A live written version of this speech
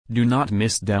Do not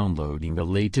miss downloading the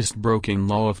latest Broken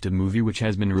Law Afdah movie, which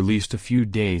has been released a few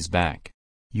days back.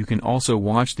 You can also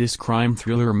watch this crime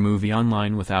thriller movie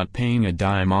online without paying a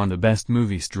dime on the best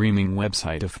movie streaming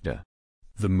website Afdah.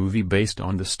 The movie based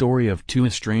on the story of two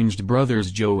estranged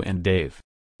brothers, Joe and Dave.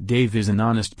 Dave is an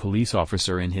honest police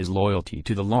officer and his loyalty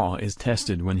to the law is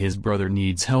tested when his brother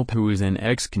needs help, who is an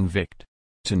ex-convict.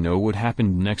 To know what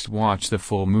happened next, watch the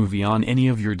full movie on any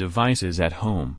of your devices at home.